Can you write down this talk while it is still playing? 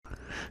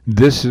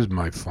This is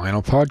my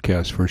final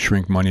podcast for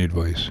Shrink Money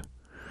Advice.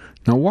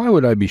 Now, why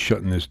would I be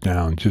shutting this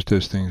down just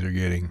as things are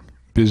getting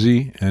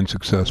busy and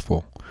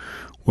successful?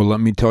 Well, let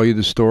me tell you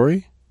the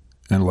story,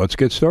 and let's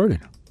get started.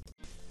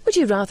 Would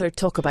you rather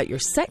talk about your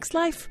sex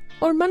life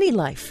or money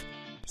life?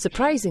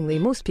 Surprisingly,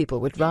 most people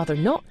would rather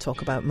not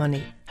talk about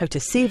money, how to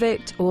save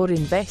it or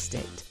invest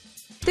it.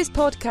 This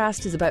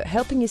podcast is about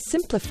helping you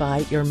simplify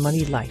your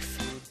money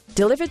life.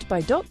 Delivered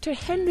by Dr.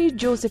 Henry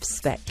Joseph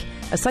Speck.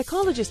 A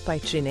psychologist by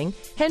training,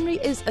 Henry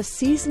is a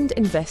seasoned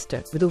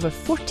investor with over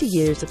 40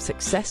 years of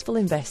successful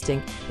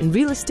investing in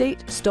real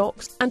estate,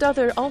 stocks and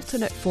other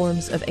alternate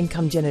forms of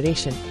income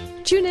generation.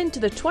 Tune in to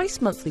the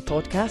twice-monthly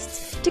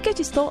podcasts to get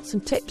his thoughts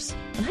and tips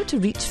on how to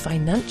reach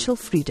financial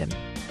freedom.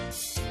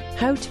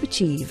 How to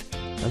achieve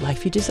the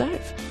life you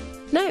deserve.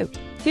 Now,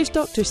 here's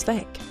Dr.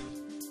 Speck.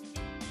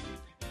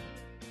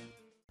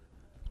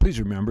 Please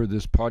remember,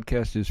 this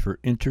podcast is for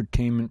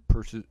entertainment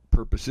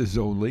purposes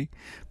only.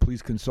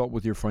 Please consult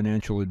with your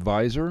financial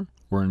advisor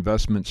or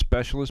investment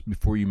specialist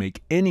before you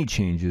make any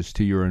changes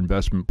to your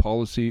investment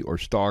policy or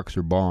stocks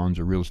or bonds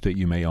or real estate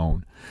you may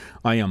own.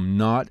 I am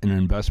not an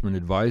investment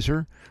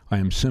advisor. I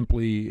am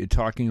simply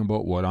talking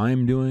about what I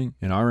am doing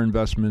in our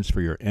investments for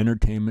your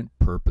entertainment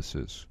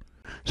purposes.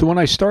 So when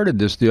I started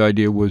this, the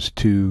idea was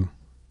to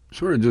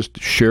sort of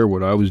just share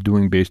what I was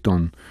doing based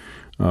on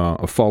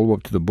a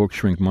follow-up to the book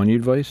Shrink Money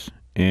Advice.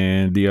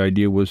 And the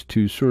idea was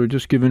to sort of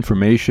just give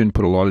information,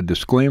 put a lot of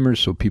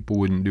disclaimers so people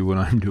wouldn't do what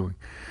I'm doing.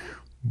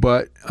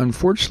 But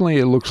unfortunately,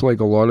 it looks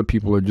like a lot of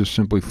people are just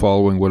simply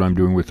following what I'm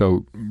doing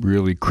without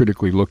really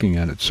critically looking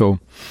at it. So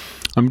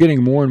I'm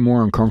getting more and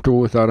more uncomfortable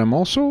with that. I'm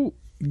also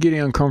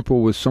getting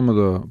uncomfortable with some of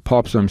the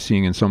pops I'm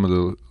seeing in some of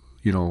the,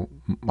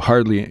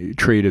 hardly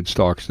traded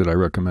stocks that I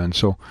recommend.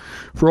 So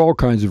for all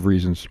kinds of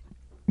reasons,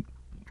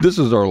 this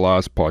is our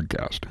last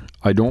podcast.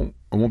 I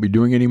won't be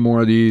doing any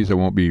more of these. I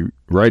won't be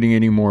writing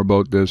any more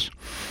about this.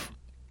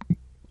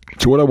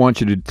 So what I want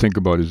you to think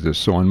about is this.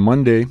 So on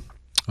Monday,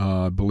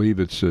 I believe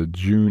it's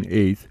June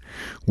 8th,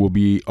 will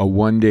be a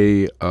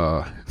one-day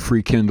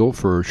free Kindle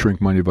for Shrink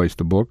Money Advice,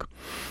 the book.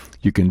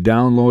 You can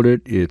download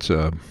it. It's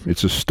a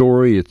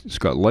story. It's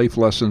got life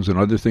lessons and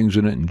other things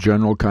in it, and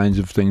general kinds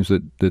of things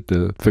that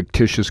the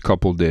fictitious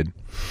couple did.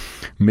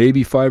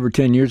 Maybe 5 or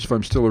 10 years, if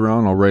I'm still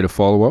around, I'll write a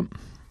follow-up.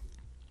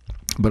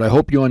 But I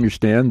hope you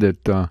understand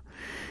that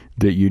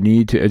you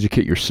need to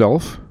educate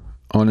yourself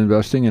on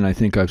investing, and I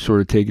think I've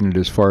sort of taken it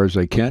as far as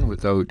I can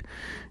without,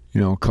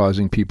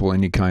 causing people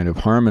any kind of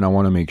harm. And I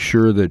want to make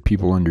sure that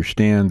people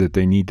understand that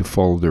they need to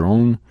follow their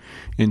own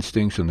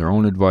instincts and their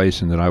own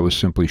advice, and that I was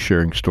simply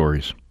sharing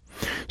stories.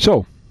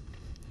 So,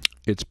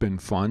 it's been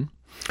fun.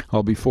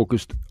 I'll be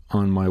focused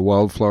on my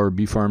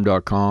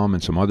wildflowerbeefarm.com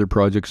and some other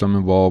projects I'm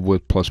involved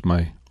with, plus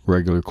my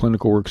regular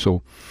clinical work.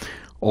 So,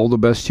 all the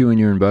best to you in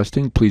your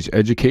investing. Please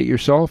educate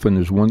yourself. And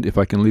if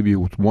I can leave you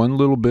with one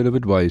little bit of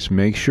advice,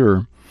 make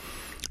sure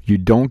you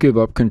don't give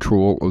up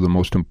control of the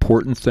most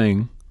important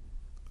thing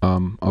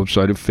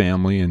outside of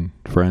family and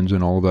friends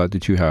and all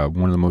that you have.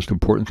 One of the most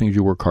important things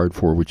you work hard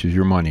for, which is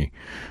your money.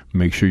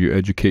 Make sure you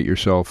educate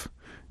yourself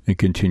and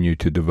continue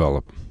to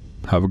develop.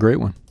 Have a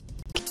great one.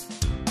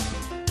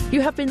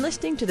 You have been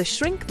listening to the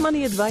Shrink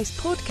Money Advice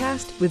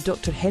podcast with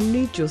Dr.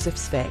 Henry Joseph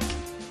Speck.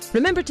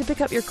 Remember to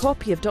pick up your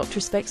copy of Dr.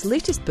 Speck's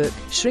latest book,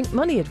 Shrink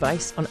Money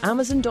Advice, on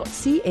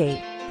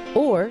Amazon.ca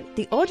or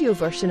the audio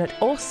version at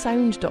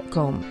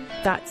awesound.com.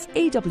 That's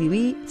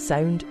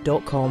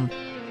AWEsound.com.